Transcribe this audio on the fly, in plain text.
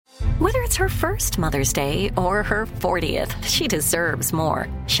Whether it's her first Mother's Day or her 40th, she deserves more.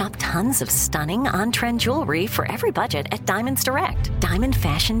 Shop tons of stunning on-trend jewelry for every budget at Diamonds Direct. Diamond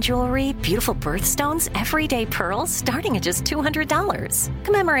fashion jewelry, beautiful birthstones, everyday pearls starting at just $200.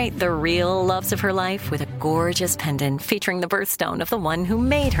 Commemorate the real loves of her life with a gorgeous pendant featuring the birthstone of the one who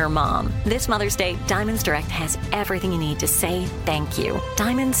made her mom. This Mother's Day, Diamonds Direct has everything you need to say thank you.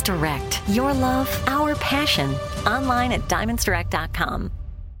 Diamonds Direct. Your love, our passion. Online at diamondsdirect.com.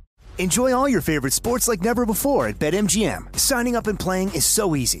 Enjoy all your favorite sports like never before at BetMGM. Signing up and playing is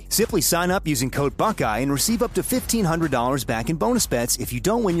so easy. Simply sign up using code Buckeye and receive up to $1,500 back in bonus bets if you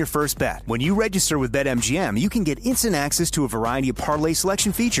don't win your first bet. When you register with BetMGM, you can get instant access to a variety of parlay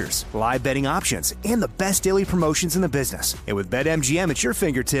selection features, live betting options, and the best daily promotions in the business. And with BetMGM at your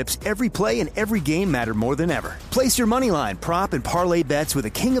fingertips, every play and every game matter more than ever. Place your moneyline, prop, and parlay bets with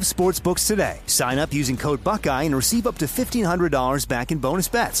the king of sportsbooks today. Sign up using code Buckeye and receive up to $1,500 back in bonus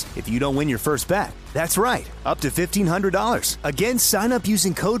bets if you don't win your first bet. That's right, up to $1,500. Again, sign up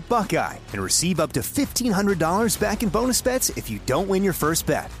using code Buckeye and receive up to $1,500 back in bonus bets if you don't win your first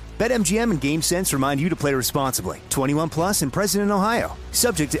bet. BetMGM and GameSense remind you to play responsibly. 21 plus and present in Ohio.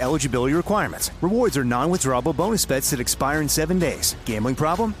 Subject to eligibility requirements. Rewards are non-withdrawable bonus bets that expire in 7 days. Gambling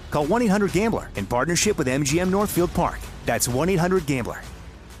problem? Call 1-800-GAMBLER in partnership with MGM Northfield Park. That's 1-800-GAMBLER.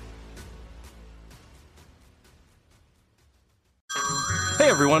 Hey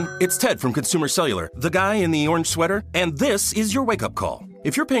everyone, it's Ted from Consumer Cellular, the guy in the orange sweater, and this is your wake-up call.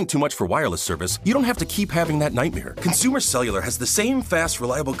 If you're paying too much for wireless service, you don't have to keep having that nightmare. Consumer Cellular has the same fast,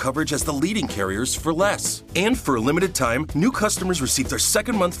 reliable coverage as the leading carriers for less. And for a limited time, new customers receive their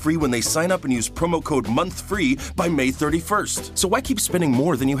second month free when they sign up and use promo code MONTHFREE by May 31st. So why keep spending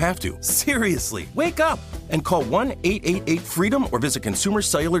more than you have to? Seriously, wake up and call 1-888-FREEDOM or visit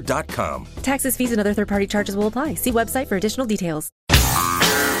consumercellular.com. Taxes, fees, and other third-party charges will apply. See website for additional details.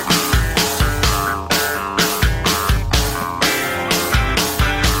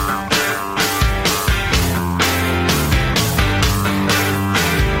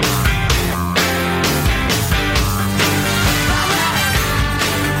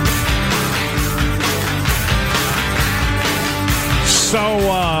 So,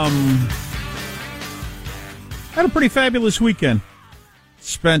 had a pretty fabulous weekend.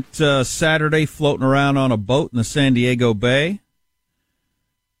 Spent Saturday floating around on a boat in the San Diego Bay.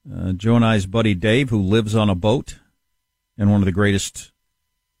 Joe and I's buddy Dave, who lives on a boat in one of the greatest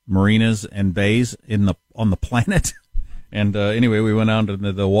marinas and bays on the planet. And anyway, we went out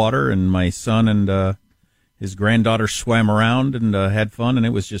into the water, and my son and his granddaughter swam around and had fun, and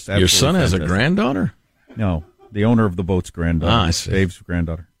it was just absolutely Your son has fantastic. a granddaughter? No. The owner of the boat's granddaughter. I see. Dave's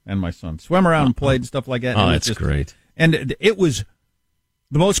granddaughter and my son. Swam around and played and stuff like that. Oh, that's great. And it was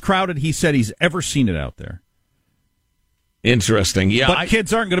the most crowded he said he's ever seen it out there. Interesting. Yeah, but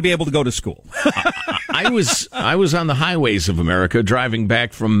kids aren't going to be able to go to school. I was on the highways of America driving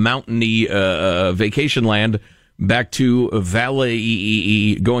back from mountainy vacation land back to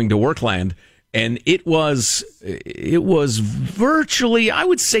Valley going to Workland, and it was virtually, I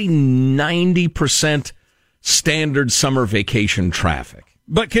would say, 90% standard summer vacation traffic.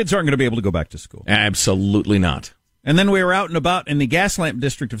 But kids aren't going to be able to go back to school. Absolutely not. And then we were out and about in the Gaslamp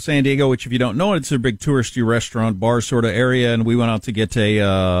district of San Diego, which, if you don't know, it's a big touristy restaurant, bar sort of area, and we went out to get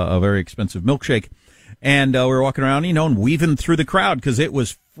a very expensive milkshake. And we were walking around, and weaving through the crowd because it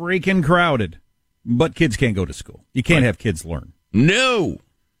was freaking crowded. But kids can't go to school. You can't have kids learn. No.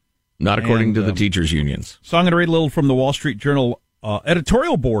 Not according to the teachers' unions. So I'm going to read a little from the Wall Street Journal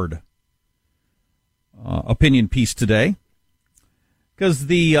editorial board opinion piece today. Because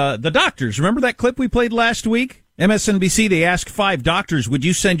the doctors, remember that clip we played last week? MSNBC, they asked 5 doctors, would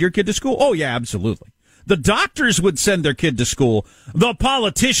you send your kid to school? Oh, yeah, absolutely. The doctors would send their kid to school. The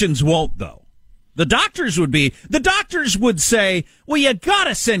politicians won't, though. The doctors would say, well, you got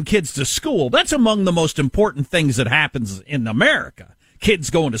to send kids to school. That's among the most important things that happens in America.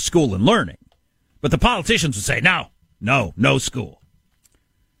 Kids going to school and learning. But the politicians would say, no school.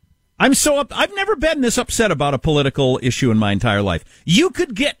 I've never been this upset about a political issue in my entire life. You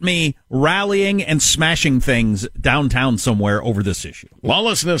could get me rallying and smashing things downtown somewhere over this issue.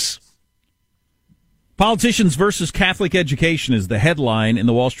 Lawlessness. Politicians versus Catholic education is the headline in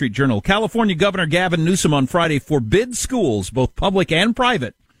the Wall Street Journal. California Governor Gavin Newsom on Friday forbids schools, both public and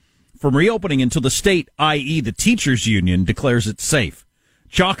private, from reopening until the state, i.e. the teachers union, declares it safe.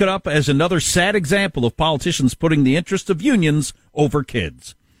 Chalk it up as another sad example of politicians putting the interest of unions over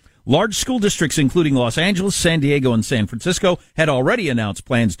kids. Large school districts, including Los Angeles, San Diego, and San Francisco, had already announced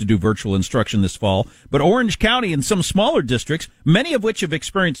plans to do virtual instruction this fall. But Orange County and some smaller districts, many of which have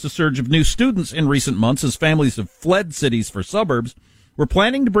experienced a surge of new students in recent months as families have fled cities for suburbs, were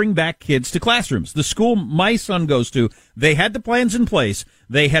planning to bring back kids to classrooms. The school my son goes to, they had the plans in place.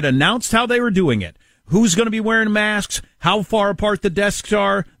 They had announced how they were doing it. Who's going to be wearing masks, how far apart the desks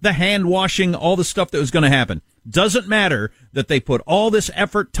are, the hand washing, all the stuff that was going to happen. Doesn't matter that they put all this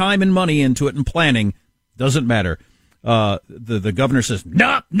effort, time, and money into it and planning. Doesn't matter. The governor says,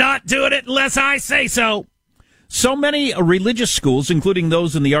 nope, not doing it unless I say so. So many religious schools, including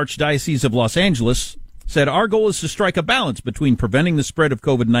those in the Archdiocese of Los Angeles, said our goal is to strike a balance between preventing the spread of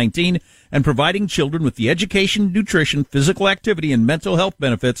COVID-19 and providing children with the education, nutrition, physical activity, and mental health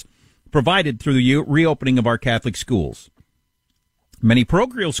benefits provided through the reopening of our Catholic schools. Many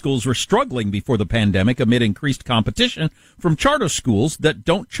parochial schools were struggling before the pandemic amid increased competition from charter schools that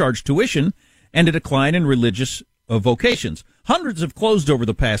don't charge tuition and a decline in religious vocations. Hundreds have closed over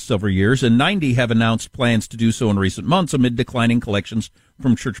the past several years, and 90 have announced plans to do so in recent months amid declining collections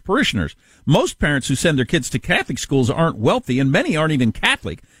from church parishioners. Most parents who send their kids to Catholic schools aren't wealthy, and many aren't even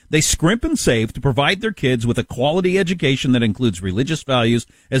Catholic. They scrimp and save to provide their kids with a quality education that includes religious values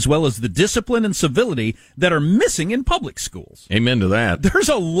as well as the discipline and civility that are missing in public schools. Amen to that. There's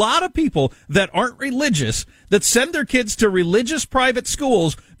a lot of people that aren't religious that send their kids to religious private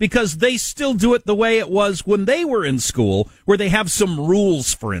schools because they still do it the way it was when they were in school, where they have some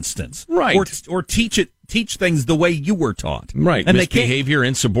rules, for instance. Right. Or teach things the way you were taught. Right. And misbehavior,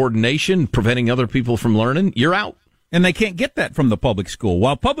 insubordination, preventing other people from learning, you're out. And they can't get that from the public school.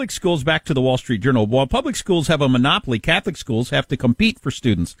 While public schools, back to the Wall Street Journal, while public schools have a monopoly, Catholic schools have to compete for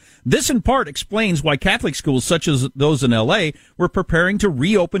students. This in part explains why Catholic schools such as those in L.A. were preparing to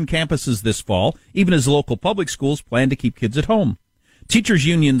reopen campuses this fall, even as local public schools plan to keep kids at home. Teachers'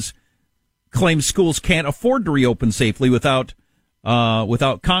 unions claim schools can't afford to reopen safely without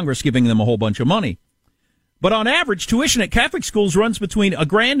Congress giving them a whole bunch of money. But on average, tuition at Catholic schools runs between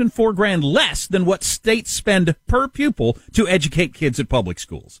 $1,000 and $4,000 less than what states spend per pupil to educate kids at public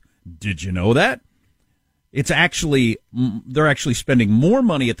schools. Did you know that? They're actually spending more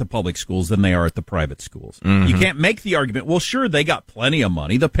money at the public schools than they are at the private schools. Mm-hmm. You can't make the argument, well, sure, they got plenty of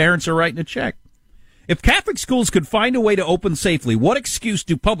money. The parents are writing a check. If Catholic schools could find a way to open safely, what excuse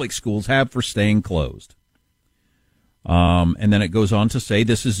do public schools have for staying closed? And then it goes on to say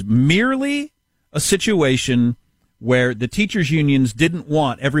this is merely a situation where the teachers' unions didn't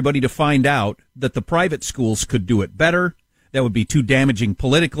want everybody to find out that the private schools could do it better. That would be too damaging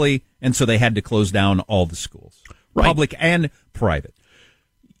politically, and so they had to close down all the schools, right. Public and private.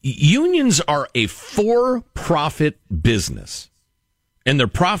 Unions are a for-profit business, and their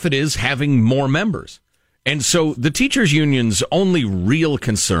profit is having more members. And so the teachers' union's only real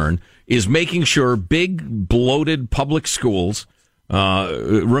concern is making sure big, bloated public schools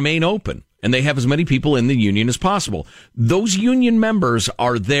remain open, and they have as many people in the union as possible. Those union members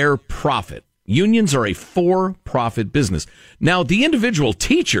are their profit. Unions are a for-profit business. Now, the individual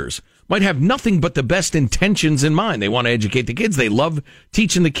teachers might have nothing but the best intentions in mind. They want to educate the kids. They love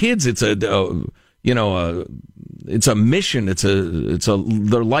teaching the kids. It's a mission. It's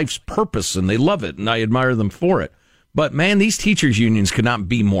their life's purpose, and they love it, and I admire them for it. But man, these teachers' unions could not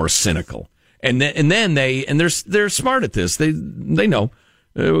be more cynical. And then they're smart at this. They know.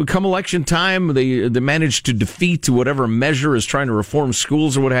 Come election time, they manage to defeat whatever measure is trying to reform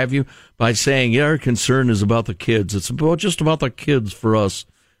schools or what have you by saying, yeah, our concern is about the kids. It's just about the kids for us.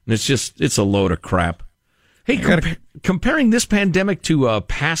 And it's a load of crap. Hey, comparing this pandemic to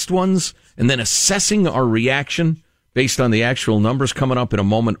past ones and then assessing our reaction based on the actual numbers coming up in a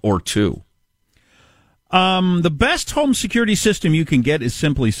moment or two. The best home security system you can get is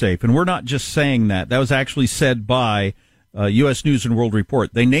Simply Safe. And we're not just saying that. That was actually said by U.S. News and World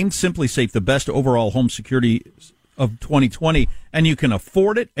Report. They named Simply Safe the best overall home security of 2020, and you can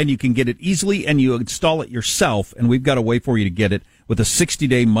afford it, and you can get it easily, and you install it yourself, and we've got a way for you to get it with a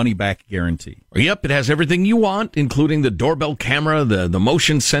 60-day money-back guarantee. Yep, it has everything you want, including the doorbell camera, the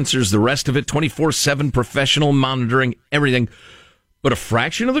motion sensors, the rest of it, 24/7 professional monitoring, everything. But a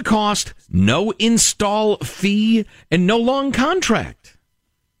fraction of the cost, no install fee, and no long contract.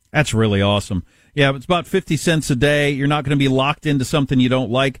 That's really awesome. Yeah, it's about 50 cents a day. You're not going to be locked into something you don't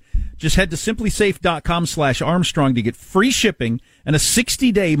like. Just head to simplysafe.com/Armstrong to get free shipping and a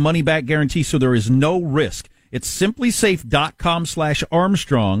 60-day money-back guarantee, so there is no risk. It's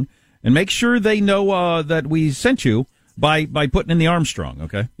simplysafe.com/Armstrong, and make sure they know that we sent you by putting in the Armstrong,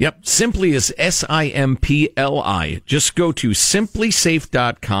 okay? Yep, Simply is SIMPLI. Just go to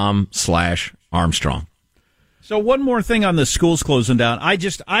simplysafe.com/Armstrong. So one more thing on the schools closing down.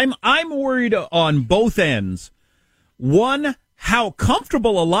 I'm worried on both ends. One, how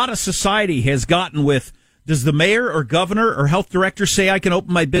comfortable a lot of society has gotten with, does the mayor or governor or health director say I can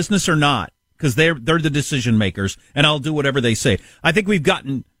open my business or not? because they're the decision makers, and I'll do whatever they say. I think we've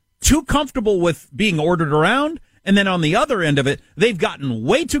gotten too comfortable with being ordered around, and then on the other end of it, they've gotten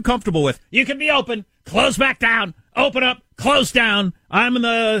way too comfortable with, you can be open, close back down, open up, close down. I'm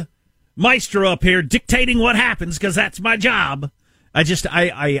the maestro up here dictating what happens because that's my job. I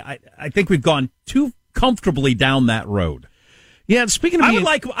think we've gone too comfortably down that road. Yeah, and speaking of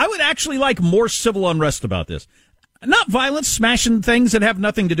I would actually like more civil unrest about this. Not violence, smashing things that have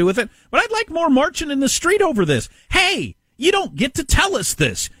nothing to do with it, but I'd like more marching in the street over this. Hey, you don't get to tell us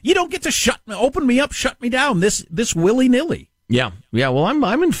this. You don't get to open me up, shut me down this willy-nilly. Yeah. Well,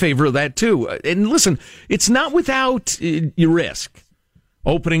 I'm in favor of that too. And listen, it's not without your risk.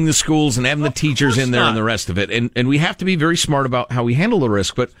 Opening the schools and having the teachers in there and the rest of it. And we have to be very smart about how we handle the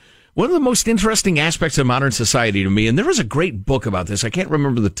risk. But one of the most interesting aspects of modern society to me, and there was a great book about this. I can't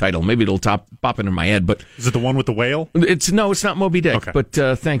remember the title. Maybe it'll pop into my head. But is it the one with the whale? It's not Moby Dick. Okay. But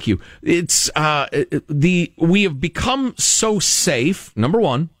thank you. It's we have become so safe. Number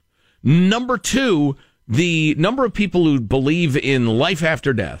one. Number two, the number of people who believe in life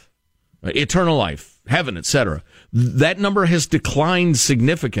after death, eternal life, heaven, etc. That number has declined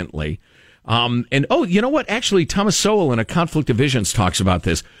significantly. And you know what? Actually, Thomas Sowell in A Conflict of Visions talks about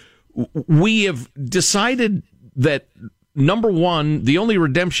this. We have decided that, number one, the only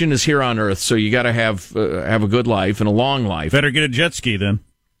redemption is here on earth, so you got to have a good life and a long life. Better get a jet ski then.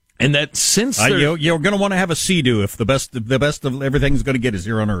 And that since you're going to want to have a Sea-Doo if the best of everything's going to get is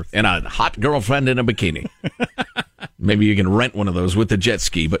here on earth. And a hot girlfriend in a bikini. Maybe you can rent one of those with the jet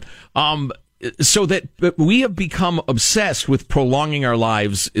ski. But so that we have become obsessed with prolonging our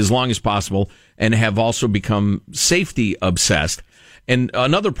lives as long as possible and have also become safety obsessed. And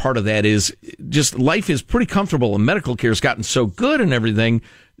another part of that is just life is pretty comfortable and medical care has gotten so good and everything.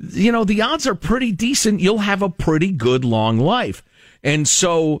 You know, the odds are pretty decent. You'll have a pretty good long life. And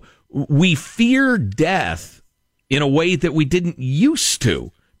so we fear death in a way that we didn't used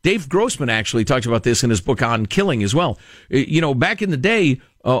to. Dave Grossman actually talked about this in his book On Killing as well. You know, back in the day,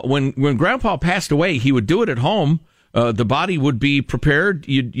 when Grandpa passed away, he would do it at home. The body would be prepared.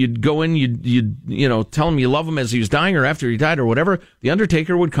 You'd go in, you'd tell him you love him as he was dying or after he died or whatever. The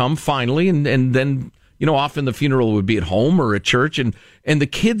undertaker would come finally, and then, often the funeral would be at home or at church, and the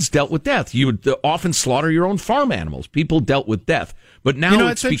kids dealt with death. You would often slaughter your own farm animals. People dealt with death. But now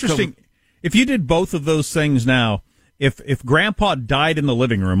it's interesting. If you did both of those things now, if Grandpa died in the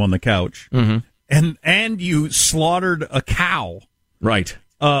living room on the couch, and you slaughtered a cow, right?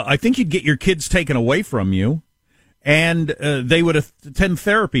 I think you'd get your kids taken away from you, and they would attend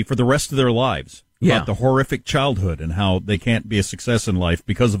therapy for the rest of their lives about the horrific childhood and how they can't be a success in life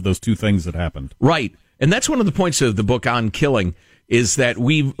because of those two things that happened. Right, and that's one of the points of the book On Killing. Is that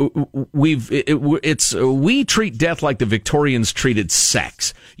we treat death like the Victorians treated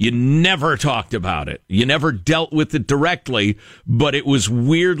sex. You never talked about it. You never dealt with it directly, but it was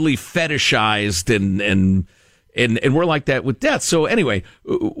weirdly fetishized and we're like that with death. So anyway,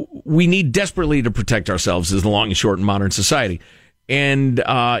 we need desperately to protect ourselves is the long and short in modern society. And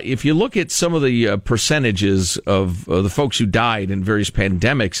if you look at some of the percentages of the folks who died in various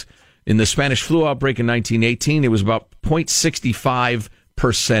pandemics, in the Spanish flu outbreak in 1918, it was about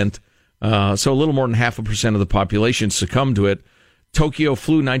 0.65%, so a little more than 0.5% of the population succumbed to it. Tokyo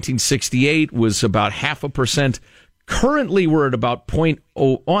flu 1968 was about 0.5%. Currently, we're at about 0.0.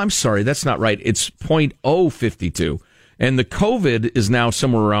 Oh, I'm sorry, that's not right. It's 0.052, and the COVID is now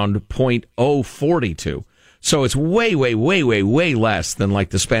somewhere around 0.042. So it's way, way, way, way, way less than like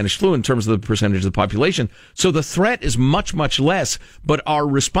the Spanish flu in terms of the percentage of the population. So the threat is much, much less, but our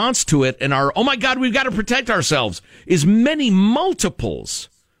response to it and our, oh my God, we've got to protect ourselves is many multiples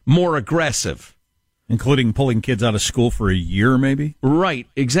more aggressive. Including pulling kids out of school for a year, maybe? Right,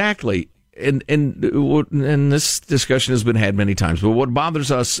 exactly. And this discussion has been had many times, but what bothers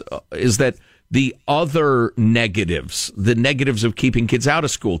us is that the other negatives, the negatives of keeping kids out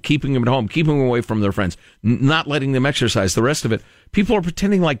of school, keeping them at home, keeping them away from their friends, not letting them exercise, the rest of it, people are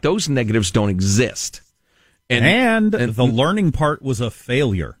pretending like those negatives don't exist. And the learning part was a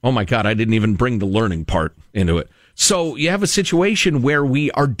failure. Oh my God, I didn't even bring the learning part into it. So you have a situation where we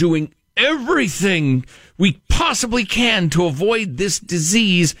are doing everything we possibly can to avoid this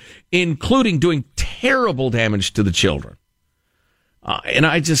disease, including doing terrible damage to the children. And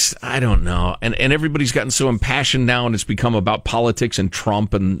I don't know. And everybody's gotten so impassioned now, and it's become about politics and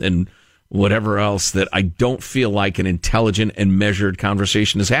Trump and whatever else that I don't feel like an intelligent and measured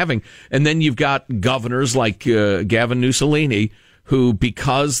conversation is having. And then you've got governors like Gavin Newsom, who,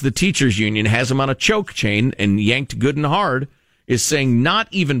 because the teachers union has him on a choke chain and yanked good and hard, is saying not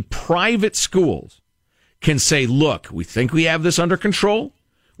even private schools can say, look, we think we have this under control.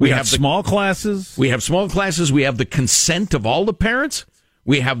 We have small classes. We have small classes. We have the consent of all the parents.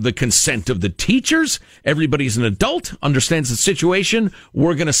 We have the consent of the teachers. Everybody's an adult, understands the situation.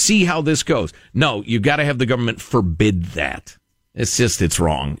 We're going to see how this goes. No, you've got to have the government forbid that. It's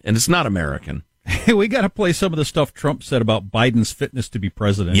wrong, and it's not American. Hey, we got to play some of the stuff Trump said about Biden's fitness to be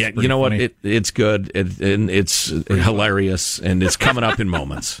president. Yeah, you know funny. What? It's good, and it's hilarious, and it's coming up in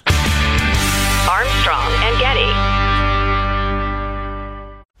moments. Armstrong and Getty.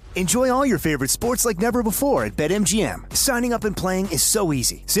 Enjoy all your favorite sports like never before at BetMGM. Signing up and playing is so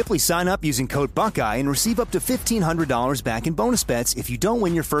easy. Simply sign up using code Buckeye and receive up to $1,500 back in bonus bets if you don't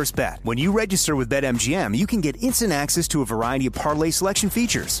win your first bet. When you register with BetMGM, you can get instant access to a variety of parlay selection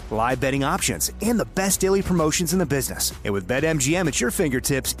features, live betting options, and the best daily promotions in the business. And with BetMGM at your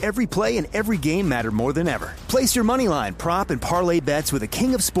fingertips, every play and every game matter more than ever. Place your moneyline, prop, and parlay bets with the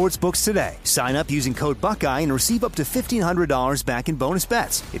king of sportsbooks today. Sign up using code Buckeye and receive up to $1,500 back in bonus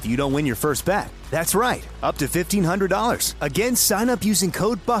bets if you don't win your first bet. That's right, up to $1,500. Again, sign up using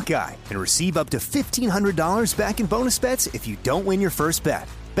code Buckeye and receive up to $1,500 back in bonus bets if you don't win your first bet.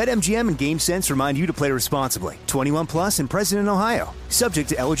 BetMGM and GameSense remind you to play responsibly. 21 plus and present in Ohio. Subject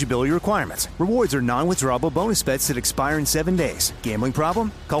to eligibility requirements. Rewards are non-withdrawable bonus bets that expire in 7 days. Gambling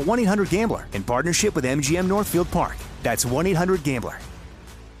problem? Call 1-800-GAMBLER in partnership with MGM Northfield Park. That's 1-800-GAMBLER.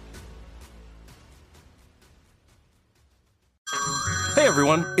 Hey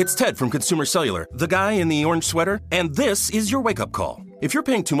everyone, it's Ted from Consumer Cellular, the guy in the orange sweater, and this is your wake-up call. If you're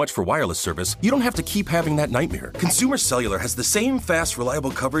paying too much for wireless service, you don't have to keep having that nightmare. Consumer Cellular has the same fast,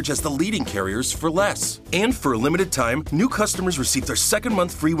 reliable coverage as the leading carriers for less. And for a limited time, new customers receive their second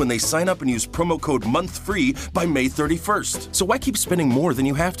month free when they sign up and use promo code MONTHFREE by May 31st. So why keep spending more than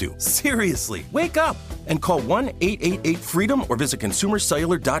you have to? Seriously, wake up and call 1-888-FREEDOM or visit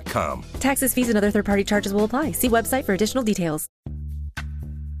consumercellular.com. Taxes, fees, and other third-party charges will apply. See website for additional details.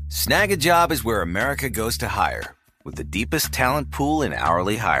 Snag a Job is where America goes to hire, with the deepest talent pool in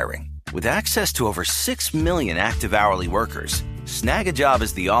hourly hiring. With access to over 6 million active hourly workers, Snag a Job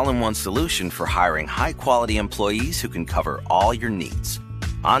is the all-in-one solution for hiring high-quality employees who can cover all your needs.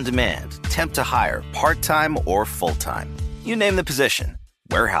 On demand, temp to hire, part-time or full-time. You name the position.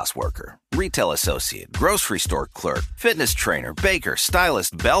 Warehouse worker, retail associate, grocery store clerk, fitness trainer, baker,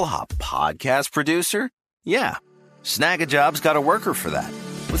 stylist, bellhop, podcast producer. Yeah, Snag a Job's got a worker for that.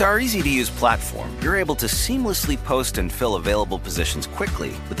 With our easy-to-use platform, you're able to seamlessly post and fill available positions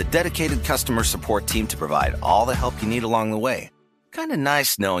quickly with a dedicated customer support team to provide all the help you need along the way. Kind of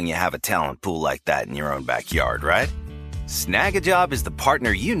nice knowing you have a talent pool like that in your own backyard, right? Snag a Job is the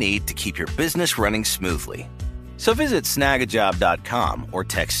partner you need to keep your business running smoothly. So visit snagajob.com or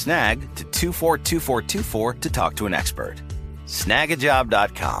text SNAG to 242424 to talk to an expert.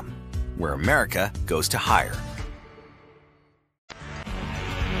 Snagajob.com, where America goes to hire.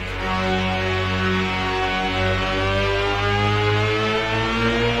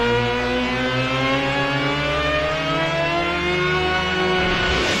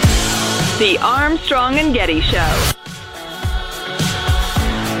 The Armstrong and Getty Show.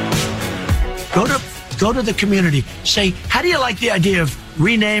 Go to the community. Say, how do you like the idea of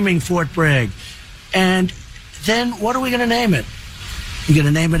renaming Fort Bragg? And then what are we going to name it? You going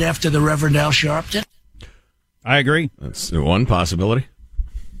to name it after the Reverend Al Sharpton? I agree. That's one possibility.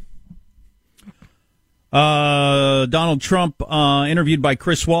 Donald Trump interviewed by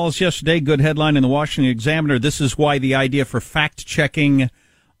Chris Wallace yesterday. Good headline in the Washington Examiner. This is why the idea for fact-checking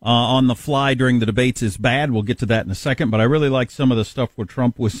on the fly during the debates is bad. We'll get to that in a second, but I really like some of the stuff where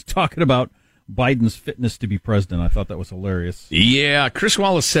Trump was talking about Biden's fitness to be president. I thought that was hilarious. Yeah, Chris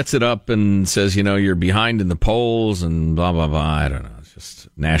Wallace sets it up and says, you know, you're behind in the polls and blah, blah, blah. I don't know. It's just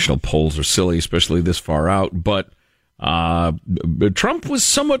national polls are silly, especially this far out. But Trump was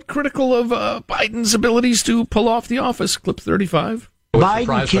somewhat critical of Biden's abilities to pull off the office. Clip 35.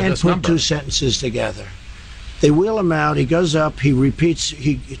 Biden can't put two sentences together. They wheel him out. He goes up. He repeats.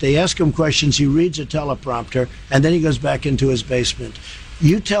 They ask him questions. He reads a teleprompter, and then he goes back into his basement.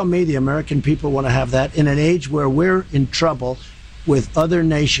 You tell me the American people want to have that in an age where we're in trouble with other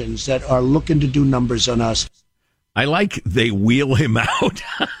nations that are looking to do numbers on us. I like they wheel him out.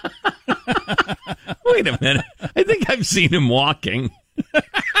 Wait a minute. I think I've seen him walking.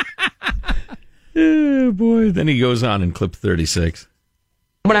 Oh, boy. Then he goes on in clip 36.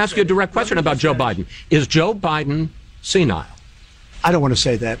 I'm going to ask you a direct question about Joe Biden. Is Joe Biden senile? I don't want to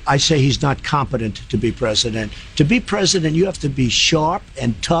say that. I say he's not competent to be president. To be president, you have to be sharp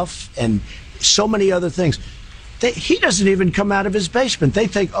and tough and so many other things. He doesn't even come out of his basement. They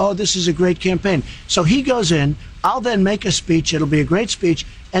think, oh, this is a great campaign. So he goes in. I'll then make a speech. It'll be a great speech.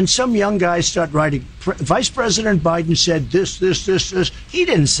 And some young guys start writing, Vice President Biden said this. He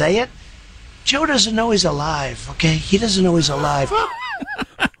didn't say it. Joe doesn't know he's alive, okay? He doesn't know he's alive.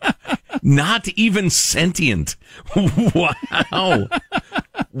 Not even sentient. Wow.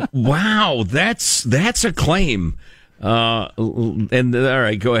 Wow, that's a claim. And all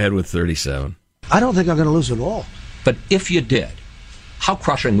right, go ahead with 37. I don't think I'm going to lose at all. But if you did, how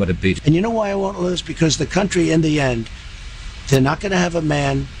crushing would it be? And you know why I won't lose? Because the country, in the end, they're not going to have a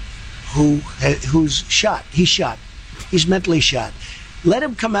man who's shot. He's shot. He's mentally shot. Let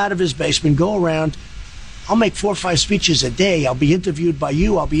him come out of his basement, go around. I'll make 4 or 5 speeches a day. I'll be interviewed by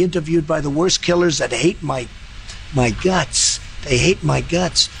you. I'll be interviewed by the worst killers that hate my guts. They hate my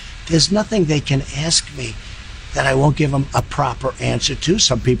guts. There's nothing they can ask me that I won't give them a proper answer to.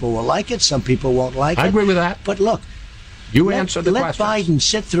 Some people will like it. Some people won't like it. I agree with that. But look, answer the let questions. Biden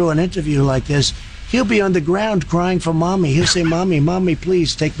sit through an interview like this. He'll be on the ground crying for mommy. He'll say, mommy,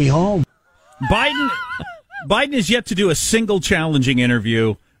 please take me home. Biden is yet to do a single challenging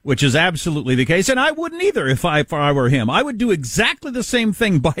interview, which is absolutely the case, and I wouldn't either if I were him. I would do exactly the same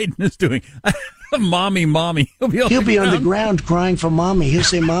thing Biden is doing. Mommy. He'll be on the ground crying for mommy. He'll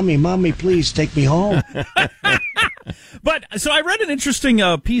say, mommy, please take me home. But so I read an interesting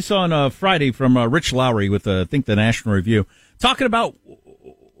piece on Friday from Rich Lowry with I think the National Review, talking about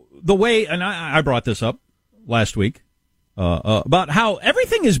the way, and I brought this up last week, about how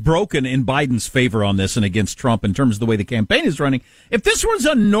everything is broken in Biden's favor on this and against Trump in terms of the way the campaign is running. If this was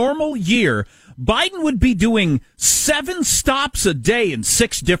a normal year, Biden would be doing 7 stops a day in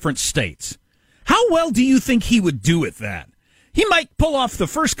 6 different states. How well do you think he would do at that? He might pull off the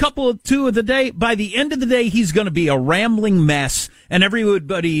first two of the day. By the end of the day, he's going to be a rambling mess, and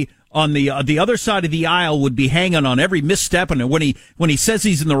everybody on the other side of the aisle would be hanging on every misstep, and when he says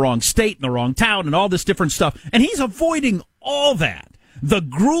he's in the wrong state, in the wrong town, and all this different stuff, and he's avoiding all that. The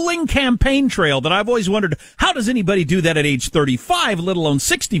grueling campaign trail that I've always wondered, how does anybody do that at age 35, let alone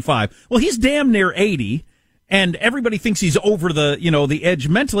 65? Well, he's damn near 80, and everybody thinks he's over the edge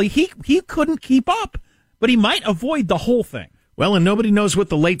mentally. He couldn't keep up, but he might avoid the whole thing. Well, and nobody knows what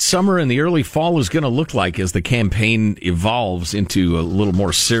the late summer and the early fall is going to look like as the campaign evolves into a little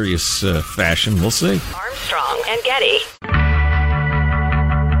more serious fashion. We'll see. Armstrong and Getty.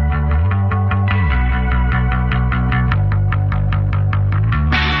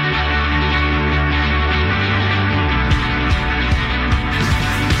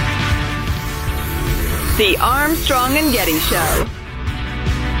 The Armstrong and Getty Show.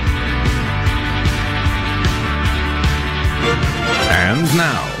 And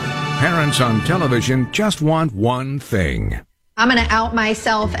now, parents on television just want one thing. I'm going to out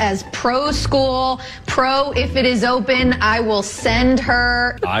myself as pro-school, pro if it is open, I will send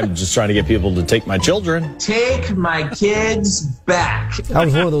her. I'm just trying to get people to take my children. Take my kids back. That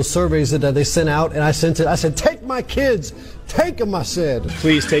was one of those surveys that they sent out, and I sent it. I said, take my kids. Take them, I said.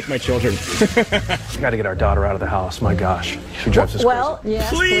 Please take my children. Got to get our daughter out of the house. My gosh. She drives us crazy.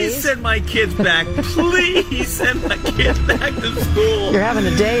 Yes, please send my kids back. Please send my kids back to school. You're having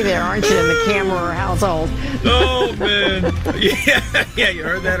a day there, aren't you, in the Kammerer household? Oh, man. Yeah, you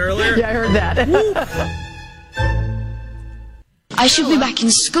heard that earlier? Yeah, I heard that. I should be back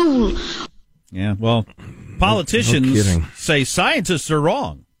in school. Yeah, well, politicians say scientists are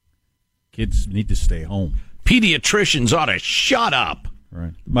wrong. Kids need to stay home. Pediatricians ought to shut up.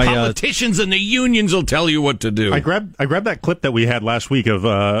 Right. Politicians and the unions will tell you what to do. I grabbed that clip that we had last week of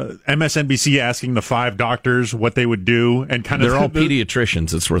MSNBC asking the 5 doctors what they would do, and kind of they're all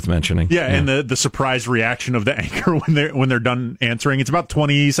pediatricians. It's worth mentioning. Yeah, and the surprised reaction of the anchor when they're done answering. It's about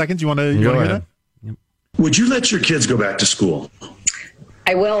 20 seconds. You want to hear that? Yep. Would you let your kids go back to school?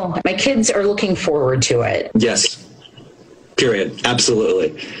 I will. My kids are looking forward to it. Yes. Period.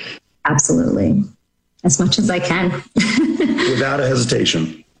 Absolutely. Absolutely. As much as I can. Without a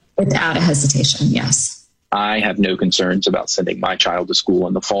hesitation. Without a hesitation, yes. I have no concerns about sending my child to school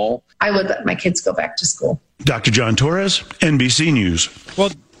in the fall. I would let my kids go back to school. Dr. John Torres, NBC News. Well,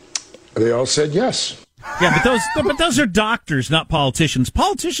 they all said yes. Yeah, but those are doctors, not politicians.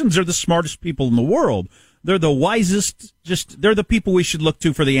 Politicians are the smartest people in the world. They're the wisest. They're the people we should look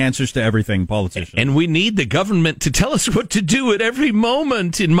to for the answers to everything, politicians. And we need the government to tell us what to do at every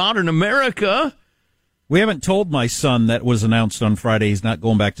moment in modern America. We haven't told my son that was announced on Friday. He's not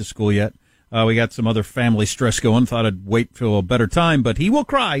going back to school yet. We got some other family stress going. Thought I'd wait till a better time, but he will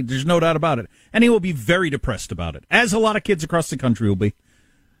cry. There's no doubt about it. And he will be very depressed about it, as a lot of kids across the country will be.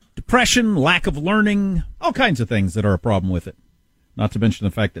 Depression, lack of learning, all kinds of things that are a problem with it. Not to mention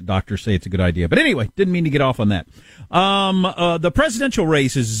the fact that doctors say it's a good idea. But anyway, didn't mean to get off on that. The presidential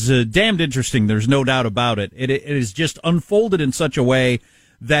race is damned interesting. There's no doubt about it. It is just unfolded in such a way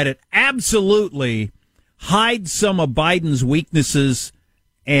that it absolutely hides some of Biden's weaknesses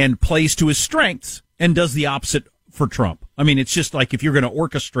and plays to his strengths and does the opposite for Trump. I mean, it's just like if you're going to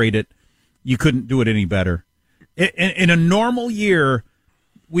orchestrate it, you couldn't do it any better. In a normal year,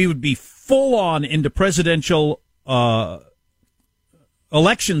 we would be full on into presidential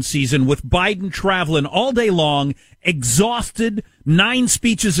election season with Biden traveling all day long, exhausted, 9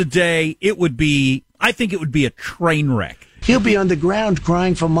 speeches a day. I think it would be a train wreck. He'll be on the ground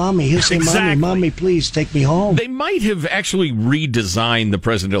crying for mommy. He'll say, Exactly. Mommy, please take me home. They might have actually redesigned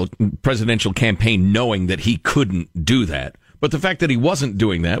the presidential campaign knowing that he couldn't do that. But the fact that he wasn't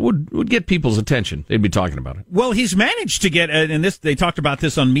doing that would get people's attention. They'd be talking about it. Well, he's managed to get, and they talked about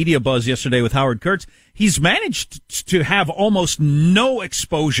this on Media Buzz yesterday with Howard Kurtz. He's managed to have almost no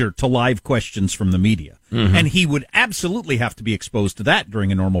exposure to live questions from the media. Mm-hmm. And he would absolutely have to be exposed to that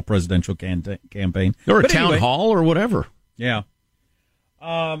during a normal presidential campaign. Or a town hall or whatever. Yeah.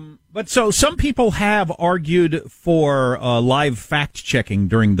 But so some people have argued for live fact checking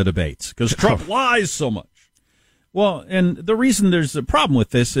during the debates because Trump lies so much. Well, and the reason there's a problem with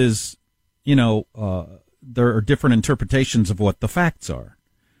this is, there are different interpretations of what the facts are.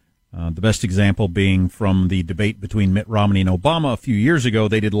 The best example being from the debate between Mitt Romney and Obama a few years ago.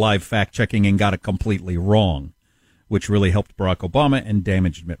 They did live fact checking and got it completely wrong, which really helped Barack Obama and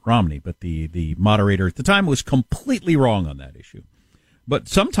damaged Mitt Romney. But the moderator at the time was completely wrong on that issue. But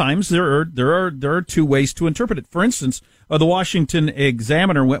sometimes there are two ways to interpret it. For instance, the Washington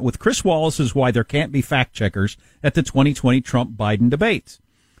Examiner went with Chris Wallace as why there can't be fact checkers at the 2020 Trump-Biden debates.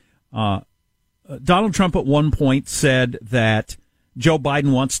 Donald Trump at one point said that Joe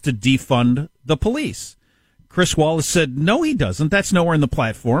Biden wants to defund the police. Chris Wallace said, no, he doesn't. That's nowhere in the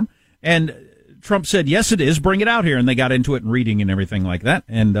platform. And Trump said, yes, it is. Bring it out here. And they got into it and reading and everything like that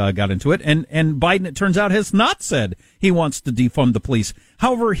and got into it. And Biden, it turns out, has not said he wants to defund the police.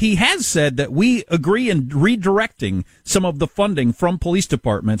 However, he has said that we agree in redirecting some of the funding from police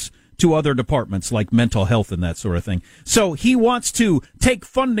departments to other departments like mental health and that sort of thing. So he wants to take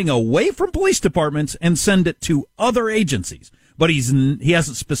funding away from police departments and send it to other agencies. But he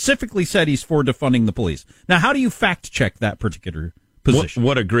hasn't specifically said he's for defunding the police. Now, how do you fact check that particular position?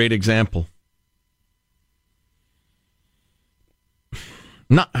 What a great example.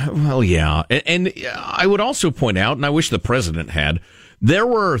 Yeah. And I would also point out, and I wish the president had, there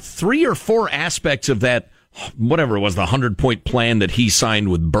were 3 or 4 aspects of that, whatever it was, the 100-point plan that he signed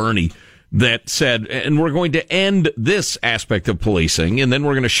with Bernie that said, and we're going to end this aspect of policing, and then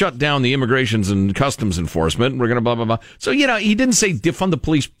we're going to shut down the immigrations and customs enforcement, and we're going to blah, blah, blah. So, he didn't say defund the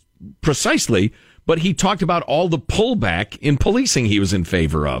police precisely, but he talked about all the pullback in policing he was in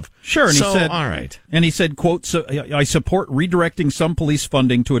favor of. Sure, and he said, all right. And he said, quote, so I support redirecting some police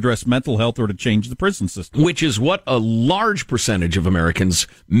funding to address mental health or to change the prison system. Which is what a large percentage of Americans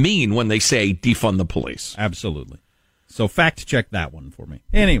mean when they say defund the police. Absolutely. So fact check that one for me.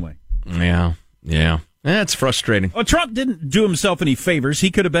 Anyway. Yeah. That's frustrating. Well, Trump didn't do himself any favors.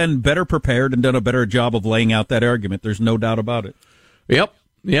 He could have been better prepared and done a better job of laying out that argument. There's no doubt about it. Yep.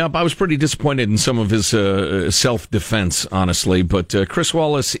 Yeah, I was pretty disappointed in some of his self-defense, honestly, but Chris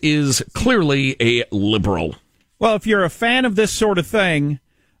Wallace is clearly a liberal. Well, if you're a fan of this sort of thing,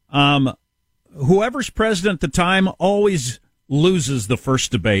 whoever's president at the time always loses the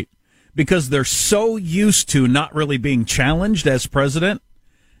first debate because they're so used to not really being challenged as president,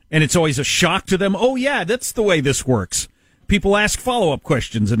 and it's always a shock to them. Oh, yeah, that's the way this works. People ask follow-up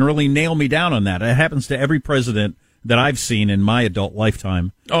questions and really nail me down on that. It happens to every president that I've seen in my adult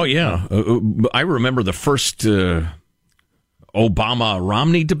lifetime. Oh, yeah. I remember the first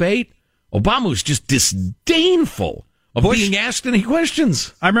Obama-Romney debate. Obama was just disdainful of being asked any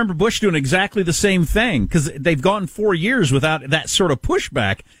questions. I remember Bush doing exactly the same thing because they've gone 4 years without that sort of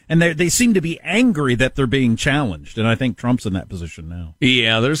pushback, and they seem to be angry that they're being challenged, and I think Trump's in that position now.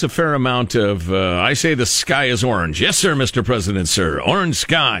 Yeah, there's a fair amount of, I say the sky is orange. Yes, sir, Mr. President, sir. Orange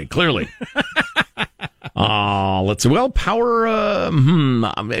sky, clearly. Power,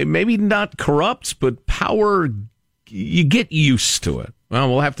 maybe not corrupts, but power, you get used to it. Well,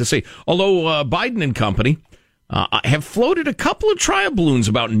 we'll have to see. Although Biden and company have floated a couple of trial balloons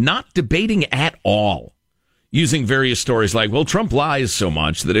about not debating at all, using various stories like, well, Trump lies so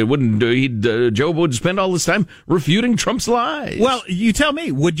much that it wouldn't, Joe would spend all this time refuting Trump's lies. Well, you tell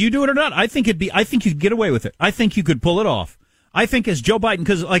me, would you do it or not? I think you'd get away with it. I think you could pull it off. I think as Joe Biden,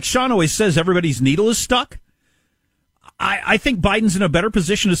 because like Sean always says, everybody's needle is stuck. I think Biden's in a better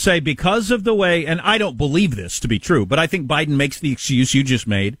position to say, because of the way, and I don't believe this to be true, but I think Biden makes the excuse you just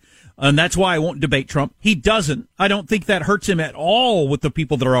made, and that's why I won't debate Trump. He doesn't. I don't think that hurts him at all with the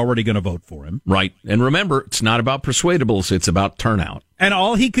people that are already going to vote for him. Right. And remember, it's not about persuadables, it's about turnout. And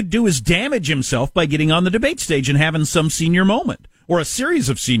all he could do is damage himself by getting on the debate stage and having some senior moment, or a series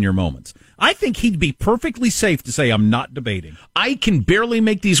of senior moments. I think he'd be perfectly safe to say, I'm not debating. I can barely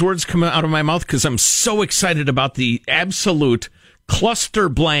make these words come out of my mouth because I'm so excited about the absolute cluster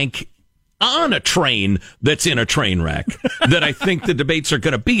blank on a train that's in a train wreck that I think the debates are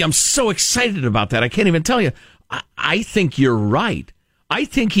going to be. I'm so excited about that. I can't even tell you. I think you're right. I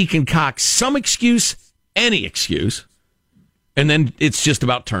think he can cock some excuse, any excuse, and then it's just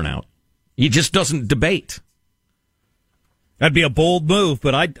about turnout. He just doesn't debate. That'd be a bold move,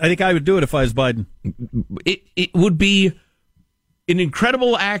 but I think I would do it if I was Biden. It would be an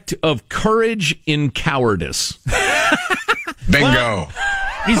incredible act of courage in cowardice. Bingo.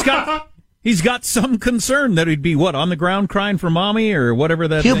 Well, he's got some concern that he'd be, on the ground crying for mommy or whatever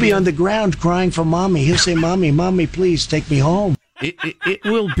that He'll thing be is. on the ground crying for mommy. He'll say, Mommy, please take me home. It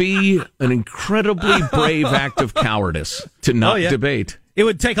will be an incredibly brave act of cowardice to not debate. It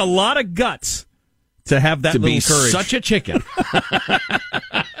would take a lot of guts to have that to little be courage. Such a chicken.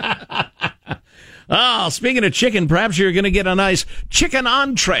 Oh, speaking of chicken, perhaps you're going to get a nice chicken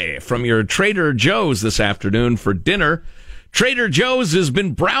entree from your Trader Joe's this afternoon for dinner. Trader Joe's has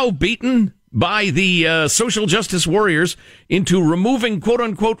been browbeaten by the social justice warriors into removing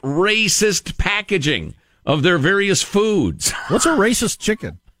quote-unquote racist packaging of their various foods. What's a racist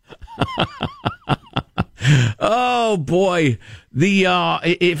chicken? Oh boy,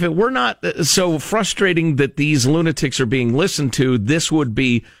 if it were not so frustrating that these lunatics are being listened to, this would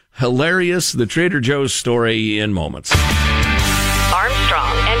be hilarious. The Trader Joe's story in moments.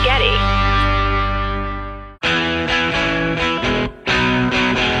 Armstrong and Getty.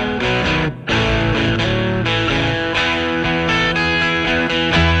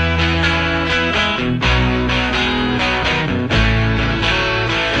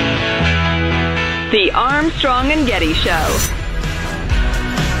 The Armstrong and Getty Show.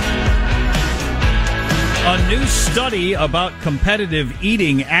 A new study about competitive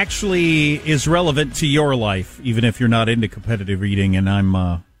eating actually is relevant to your life, even if you're not into competitive eating. And I'm,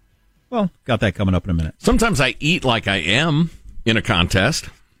 got that coming up in a minute. Sometimes I eat like I am in a contest.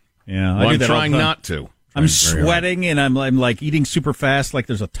 Yeah, I'm trying not to. I'm sweating and I'm like eating super fast, like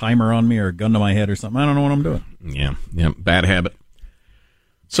there's a timer on me or a gun to my head or something. I don't know what I'm doing. Yeah, bad habit.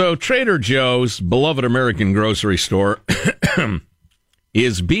 So Trader Joe's, beloved American grocery store,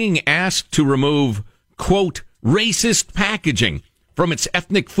 is being asked to remove, quote, racist packaging from its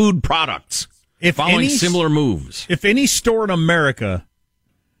ethnic food products following similar moves. If any store in America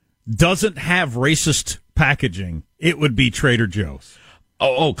doesn't have racist packaging, it would be Trader Joe's.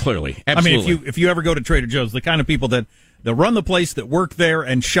 Oh, clearly. Absolutely. I mean, if you ever go to Trader Joe's, the kind of people that run the place, that work there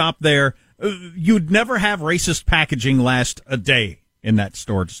and shop there, you'd never have racist packaging last a day in that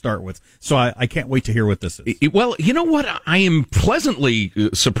store to start with. So I can't wait to hear what this is. Well, you know what? I am pleasantly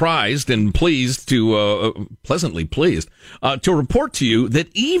surprised and pleased to report to you that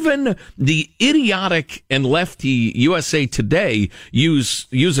even the idiotic and lefty USA Today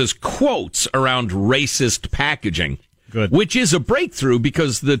uses quotes around racist packaging. Good. Which is a breakthrough,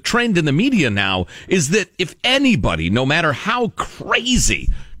 because the trend in the media now is that if anybody, no matter how crazy,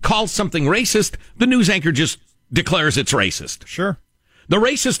 calls something racist, the news anchor just declares it's racist. Sure. The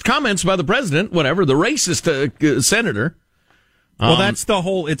racist comments by the president, whatever, the racist senator. Well, that's the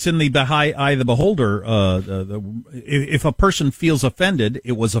whole, it's in the eye of the beholder. If a person feels offended,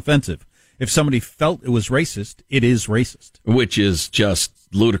 it was offensive. If somebody felt it was racist, it is racist. Which is just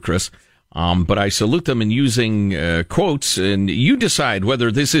ludicrous. But I salute them in using quotes, and you decide whether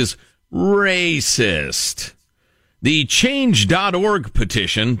this is racist. The Change.org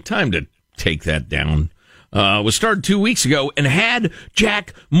petition, time to take that down, was started 2 weeks ago and had,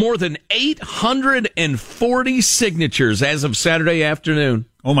 Jack, more than 840 signatures as of Saturday afternoon.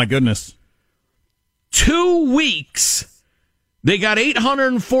 Oh, my goodness. 2 weeks. They got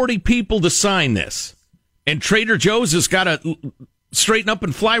 840 people to sign this. And Trader Joe's has got to straighten up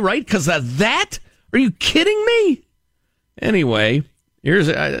and fly right because of that? Are you kidding me? Anyway,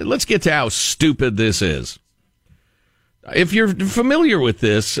 let's get to how stupid this is. If you're familiar with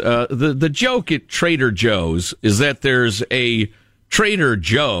this, the joke at Trader Joe's is that there's a Trader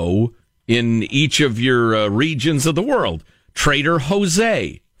Joe in each of your regions of the world. Trader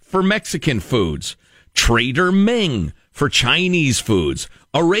Jose for Mexican foods. Trader Ming for Chinese foods.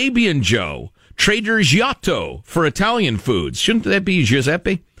 Arabian Joe. Trader Giotto for Italian foods. Shouldn't that be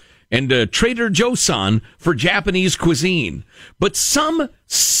Giuseppe? and Trader Joe-san for Japanese cuisine. But some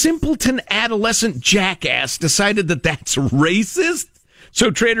simpleton adolescent jackass decided that that's racist. So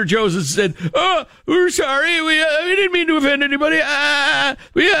Trader Joe's has said, "Oh, we're sorry. We didn't mean to offend anybody.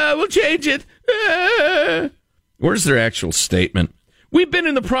 We'll change it." Where's their actual statement? We've been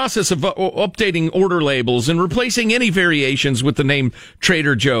in the process of updating order labels and replacing any variations with the name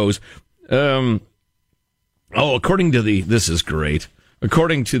Trader Joe's. According to this is great.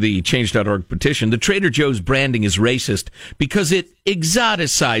 According to the Change.org petition, the Trader Joe's branding is racist because it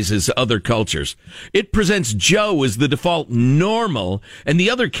exoticizes other cultures. It presents Joe as the default normal and the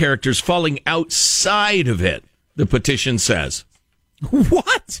other characters falling outside of it, the petition says.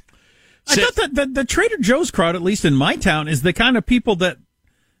 What? I thought that the Trader Joe's crowd, at least in my town, is the kind of people that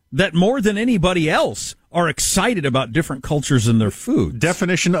more than anybody else are excited about different cultures and their food.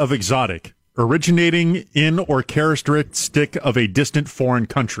 Definition of exotic: originating in or characteristic of a distant foreign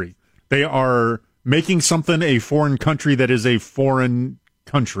country. They are making something a foreign country that is a foreign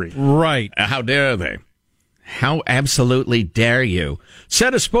country. Right. How dare they? How absolutely dare you?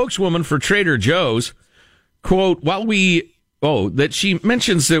 Said a spokeswoman for Trader Joe's, quote, that she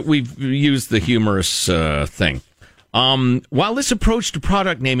mentions that we've used the humorous thing. While this approach to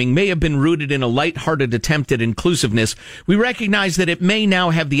product naming may have been rooted in a lighthearted attempt at inclusiveness, we recognize that it may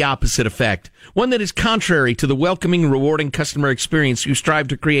now have the opposite effect, one that is contrary to the welcoming, rewarding customer experience you strive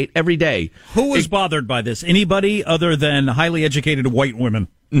to create every day. Who is bothered by this? Anybody other than highly educated white women?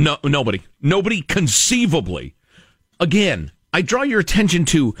 No, nobody. Nobody conceivably. Again, I draw your attention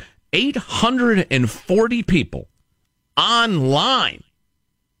to 840 people online.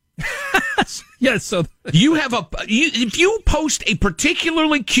 Yes, so you have if you post a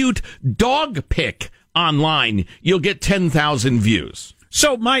particularly cute dog pic online, you'll get 10,000 views.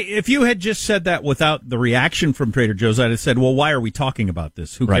 So if you had just said that without the reaction from Trader Joe's, I'd have said, well, why are we talking about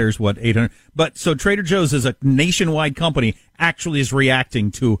this? Who cares what 800? But so Trader Joe's is a nationwide company actually is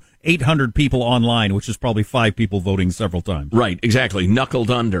reacting to 800 people online, which is probably 5 people voting several times. Right, exactly. Knuckled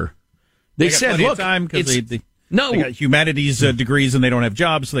under. They said, look, they got humanities degrees and they don't have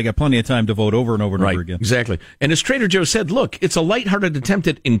jobs, so they got plenty of time to vote over and over and over again. Exactly. And as Trader Joe said, look, it's a lighthearted attempt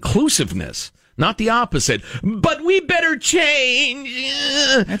at inclusiveness, not the opposite. But we better change.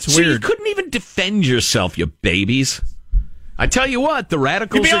 That's weird. You couldn't even defend yourself, you babies. I tell you what, the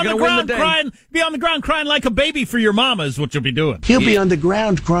radicals are going to win the day. Be on the ground crying like a baby for your mama is what you'll be doing. He'll be on the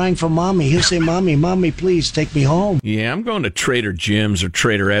ground crying for mommy. He'll say, Mommy, please take me home. Yeah, I'm going to Trader Jim's or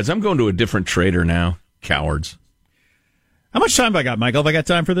Trader Ed's. I'm going to a different Trader now. Cowards. How much time have I got, Michael? Have I got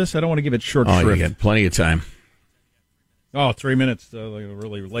time for this? I don't want to give it short shrift. You got plenty of time. 3 minutes to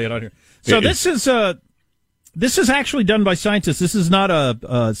really lay it out here. So this is actually done by scientists. This is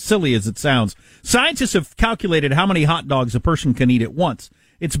not silly as it sounds. Scientists have calculated how many hot dogs a person can eat at once.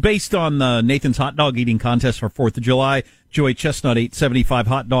 It's based on Nathan's hot dog eating contest for 4th of July. Joey Chestnut ate 75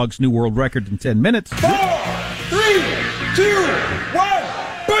 hot dogs, new world record in 10 minutes. 4, 3, 2, 1.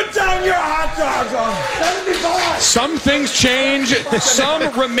 Put down your hot dogs on 75. Some things change, some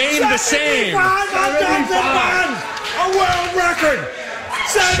remain the same. 75 hot dogs a world record.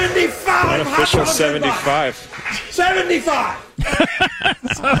 75 Unofficial hot dogs. 75.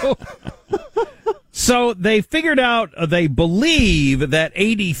 So they figured out, they believe that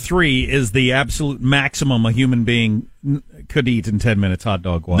 83 is the absolute maximum a human being could eat in 10 minutes hot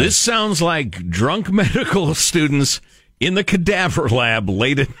dog-wise. This sounds like drunk medical students in the cadaver lab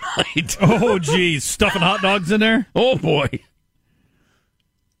late at night. Oh, geez. Stuffing hot dogs in there? Oh, boy.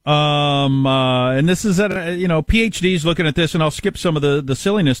 And this is at, PhDs looking at this, and I'll skip some of the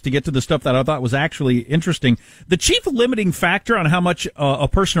silliness to get to the stuff that I thought was actually interesting. The chief limiting factor on how much a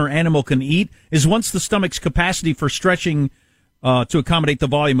person or animal can eat is once the stomach's capacity for stretching to accommodate the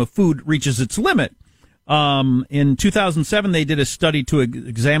volume of food reaches its limit. In 2007, they did a study to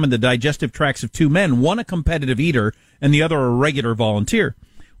examine the digestive tracts of 2 men, one a competitive eater and the other a regular volunteer.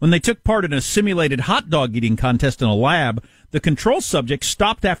 When they took part in a simulated hot dog eating contest in a lab, the control subject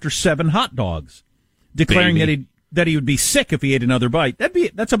stopped after 7 hot dogs, declaring that he would be sick if he ate another bite.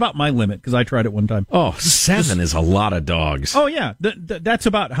 That's about my limit because I tried it one time. Oh, 7 is a lot of dogs. Oh yeah, that's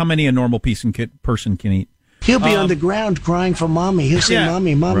about how many a normal person can eat. He'll be on the ground crying for mommy. He'll say,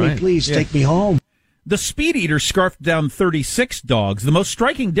 Mommy, please take me home. The speed eater scarfed down 36 dogs. The most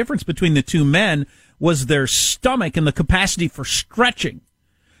striking difference between the 2 men was their stomach and the capacity for stretching.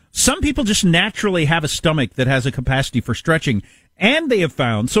 Some people just naturally have a stomach that has a capacity for stretching, and they have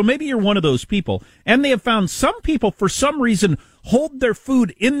found, so maybe you're one of those people, and they have found some people, for some reason, hold their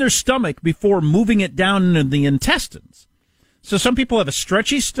food in their stomach before moving it down into the intestines. So some people have a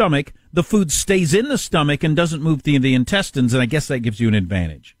stretchy stomach, the food stays in the stomach and doesn't move to the intestines, and I guess that gives you an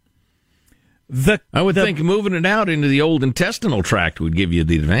advantage. I would think moving it out into the old intestinal tract would give you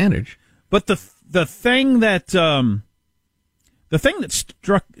the advantage. But the thing that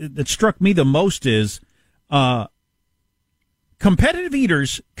struck me the most is competitive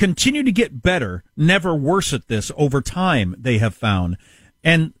eaters continue to get better, never worse at this over time, they have found.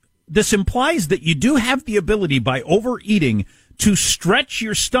 And this implies that you do have the ability, by overeating, to stretch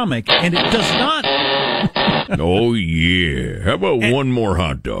your stomach, and it does not. Oh, yeah. How about one more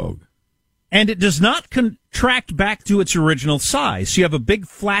hot dog? And it does not contract back to its original size. So you have a big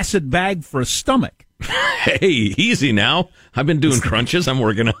flaccid bag for a stomach. Hey, easy now. I've been doing crunches. I'm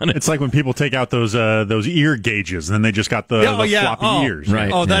working on it. It's like when people take out those ear gauges, and then they just got the floppy ears.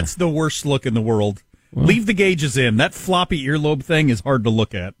 Right. Oh, that's the worst look in the world. Well, leave the gauges in. That floppy earlobe thing is hard to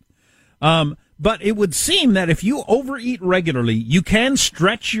look at. But it would seem that if you overeat regularly, you can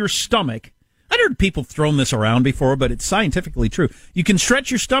stretch your stomach. I've heard people throwing this around before, but it's scientifically true. You can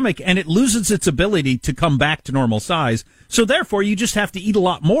stretch your stomach, and it loses its ability to come back to normal size. So therefore, you just have to eat a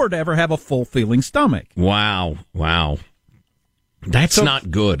lot more to ever have a full-feeling stomach. Wow. That's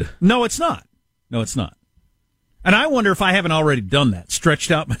not good. No, it's not. And I wonder if I haven't already done that. Stretched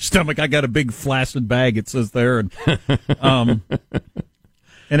out my stomach. I got a big flaccid bag, it says there, and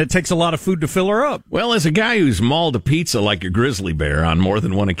and it takes a lot of food to fill her up. Well, as a guy who's mauled a pizza like a grizzly bear on more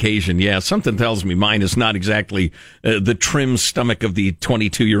than one occasion, yeah, something tells me mine is not exactly the trim stomach of the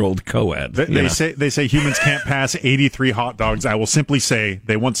 22-year-old co-ed. They say humans can't pass 83 hot dogs. I will simply say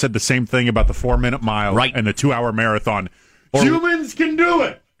they once said the same thing about the 4-minute mile and the 2-hour marathon. Humans can do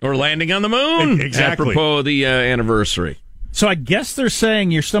it. Or landing on the moon. Exactly. Apropos the anniversary. So I guess they're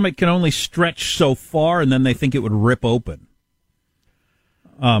saying your stomach can only stretch so far, and then they think it would rip open.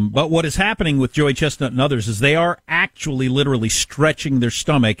 But what is happening with Joey Chestnut and others is they are actually literally stretching their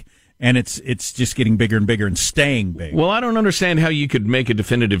stomach, and it's just getting bigger and bigger and staying big. Well, I don't understand how you could make a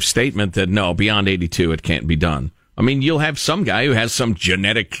definitive statement that, no, beyond 82 it can't be done. I mean, you'll have some guy who has some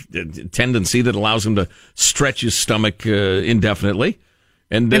genetic tendency that allows him to stretch his stomach indefinitely,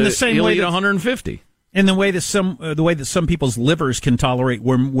 and in the same he'll way eat 150. In the way that some people's livers can tolerate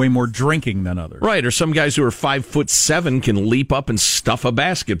way more drinking than others. Right, or some guys who are 5'7" can leap up and stuff a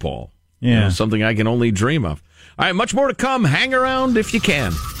basketball. Yeah, something I can only dream of. All right, much more to come. Hang around if you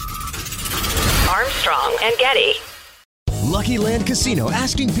can. Armstrong and Getty. Lucky Land Casino,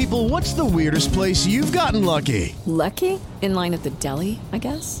 asking people, what's the weirdest place you've gotten lucky? Lucky? In line at the deli, I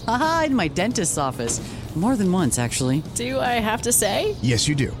guess? Aha, in my dentist's office. More than once, actually. Do I have to say? Yes,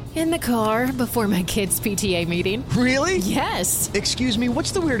 you do. In the car before my kids' PTA meeting. Really? Yes. Excuse me,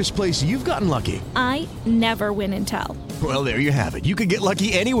 what's the weirdest place you've gotten lucky? I never win and tell. Well, there you have it. You can get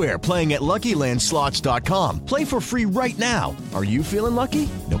lucky anywhere, playing at LuckyLandSlots.com. Play for free right now. Are you feeling lucky?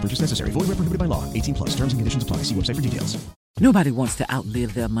 No purchase necessary. Void where prohibited by law. 18+. Terms and conditions apply. See website for details. Nobody wants to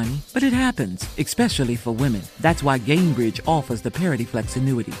outlive their money, but it happens, especially for women. That's why Gainbridge offers the Parity Flex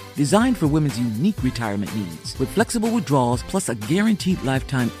annuity, designed for women's unique retirement needs, with flexible withdrawals plus a guaranteed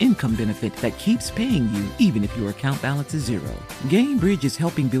lifetime income benefit that keeps paying you even if your account balance is zero. Gainbridge is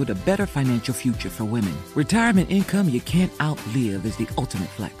helping build a better financial future for women. Retirement income you can't outlive is the ultimate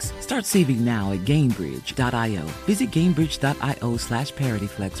flex. Start saving now at Gainbridge.io. Visit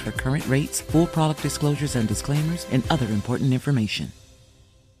Gainbridge.io/ParityFlex for current rates, full product disclosures and disclaimers, and other important information.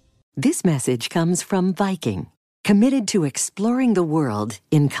 This message comes from Viking, committed to exploring the world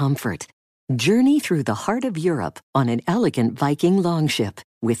in comfort. Journey through the heart of Europe on an elegant Viking longship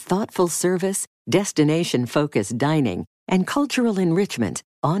with thoughtful service, destination-focused dining, and cultural enrichment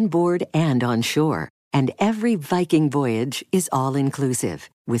on board and on shore. And every Viking voyage is all-inclusive,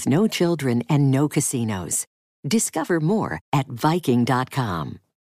 with no children and no casinos. Discover more at Viking.com.